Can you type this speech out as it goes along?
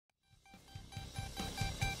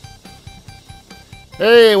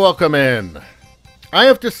Hey, welcome in. I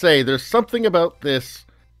have to say, there's something about this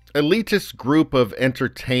elitist group of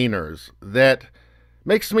entertainers that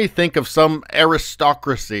makes me think of some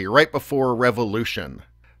aristocracy right before a revolution.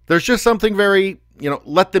 There's just something very,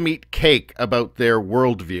 let them eat cake about their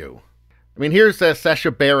worldview. I mean, here's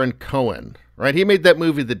SASHA Baron Cohen, right? He made that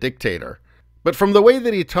movie, The Dictator. But from the way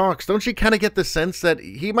that he talks, don't you kind of get the sense that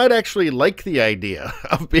he might actually like the idea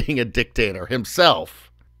of being a dictator himself?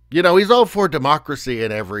 He's all for democracy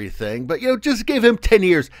and everything, but, just give him 10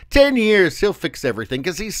 years. 10 years, he'll fix everything,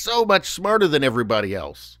 because he's so much smarter than everybody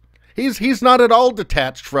else. He's not at all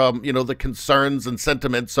detached from, the concerns and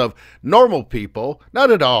sentiments of normal people.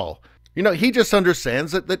 Not at all. He just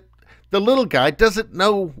understands that the little guy doesn't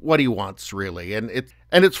know what he wants, really, and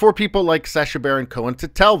it's for people like SASHA Baron Cohen to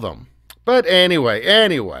tell them. But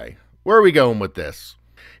anyway, where are we going with this?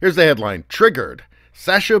 Here's the headline. Triggered.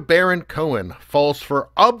 SASHA Baron Cohen falls for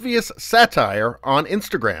obvious satire on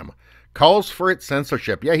Instagram. Calls for its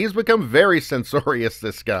censorship. Yeah, he's become very censorious,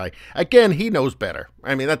 this guy. Again, he knows better.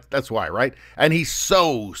 I mean, that's why, right? And he's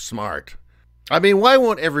so smart. I mean, why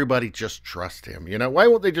won't everybody just trust him? Why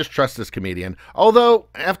won't they just trust this comedian? Although,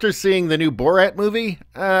 after seeing the new Borat movie,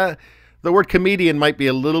 the word comedian might be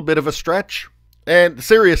a little bit of a stretch. And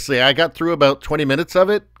seriously, I got through about 20 minutes of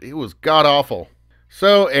it. It was god-awful.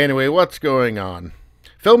 So anyway, what's going on?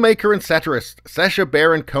 Filmmaker and satirist SASHA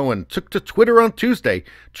Baron Cohen took to Twitter on Tuesday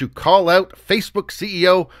to call out Facebook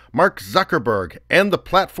CEO Mark Zuckerberg and the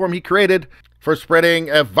platform he created for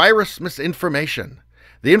spreading a virus misinformation.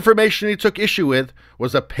 The information he took issue with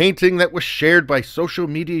was a painting that was shared by social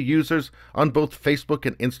media users on both Facebook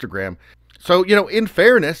and Instagram. So, in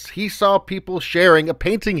fairness, he saw people sharing a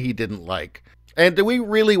painting he didn't like. And do we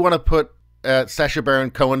really want to put SASHA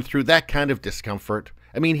Baron Cohen through that kind of discomfort?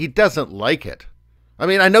 I mean, he doesn't like it. I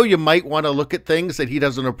mean, I know you might want to look at things that he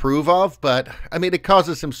doesn't approve of, but, I mean, it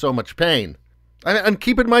causes him so much pain. And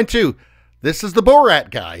keep in mind, too, this is the Borat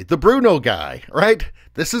guy, the Bruno guy, right?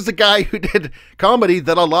 This is the guy who did comedy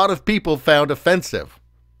that a lot of people found offensive.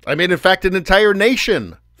 I mean, in fact, an entire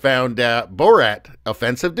nation found Borat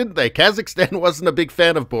offensive, didn't they? Kazakhstan wasn't a big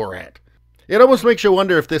fan of Borat. It almost makes you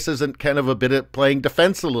wonder if this isn't kind of a bit of playing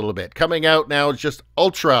defense a little bit. Coming out now is just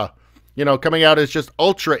ultra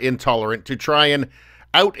intolerant to try and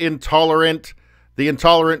out-intolerant the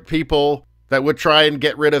intolerant people that would try and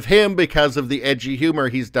get rid of him because of the edgy humor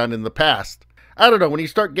he's done in the past. I don't know, when you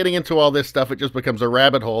start getting into all this stuff, it just becomes a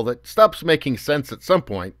rabbit hole that stops making sense at some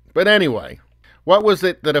point. But anyway, what was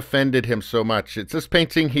it that offended him so much? It's this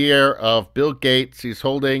painting here of Bill Gates. He's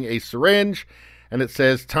holding a syringe, and it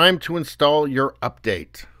says, "Time to install your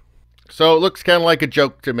update." So it looks kind of like a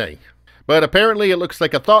joke to me. But apparently it looks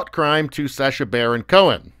like a thought crime to SASHA Baron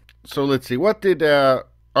Cohen. So let's see, what did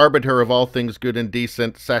arbiter of all things good and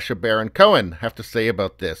decent SASHA Baron Cohen have to say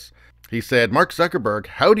about this? He said, "Mark Zuckerberg,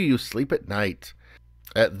 how do you sleep at night?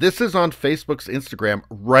 This is on Facebook's Instagram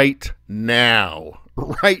right now.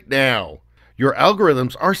 Right now. Your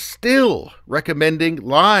algorithms are still recommending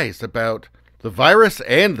lies about the virus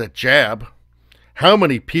and the jab. How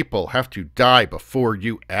many people have to die before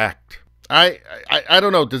you act?" I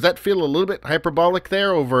don't know. Does that feel a little bit hyperbolic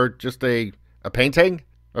there over just a painting?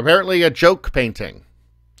 Apparently a joke painting.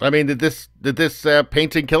 I mean, did this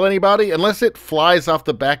painting kill anybody? Unless it flies off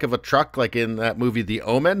the back of a truck like in that movie The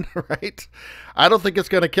Omen, right? I don't think it's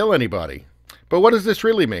going to kill anybody. But what does this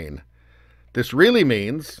really mean? This really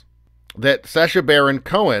means that SASHA Baron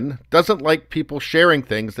Cohen doesn't like people sharing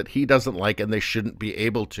things that he doesn't like and they shouldn't be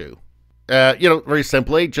able to. Very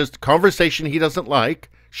simply, just conversation he doesn't like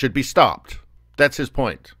should be stopped. That's his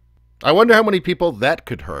point. I wonder how many people that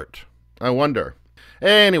could hurt. I wonder.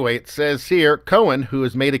 Anyway, it says here, Cohen, who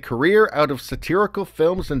has made a career out of satirical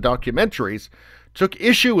films and documentaries, took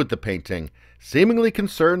issue with the painting, seemingly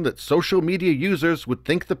concerned that social media users would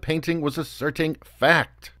think the painting was asserting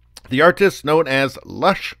fact. The artist, known as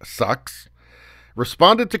Lush Sucks,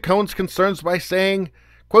 responded to Cohen's concerns by saying,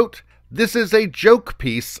 quote, "This is a joke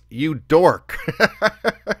piece, you dork."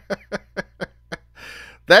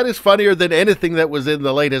 That is funnier than anything that was in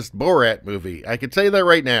the latest Borat movie. I can tell you that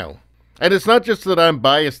right now. And it's not just that I'm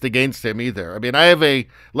biased against him either. I mean, I have a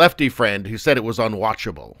lefty friend who said it was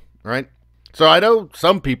unwatchable, right? So I know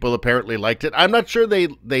some people apparently liked it. I'm not sure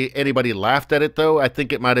anybody laughed at it, though. I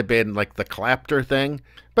think it might have been like the clapter thing.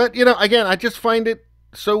 But, again, I just find it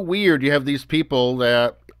so weird. You have these people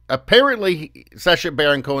that apparently SASHA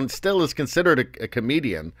Baron Cohen still is considered a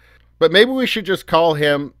comedian. But maybe we should just call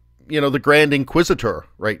him, the Grand Inquisitor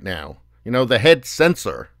right now. The head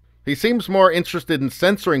censor. He seems more interested in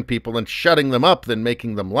censoring people and shutting them up than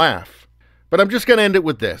making them laugh. But I'm just going to end it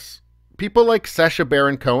with this. People like SASHA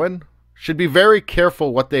Baron Cohen should be very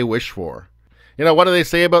careful what they wish for. You know, what do they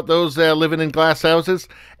say about those living in glass houses?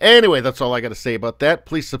 Anyway, that's all I got to say about that.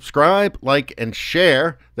 Please subscribe, like, and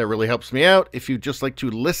share. That really helps me out. If you'd just like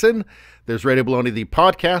to listen, there's Radio Baloney, the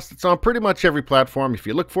podcast. It's on pretty much every platform. If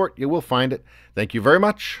you look for it, you will find it. Thank you very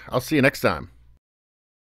much. I'll see you next time.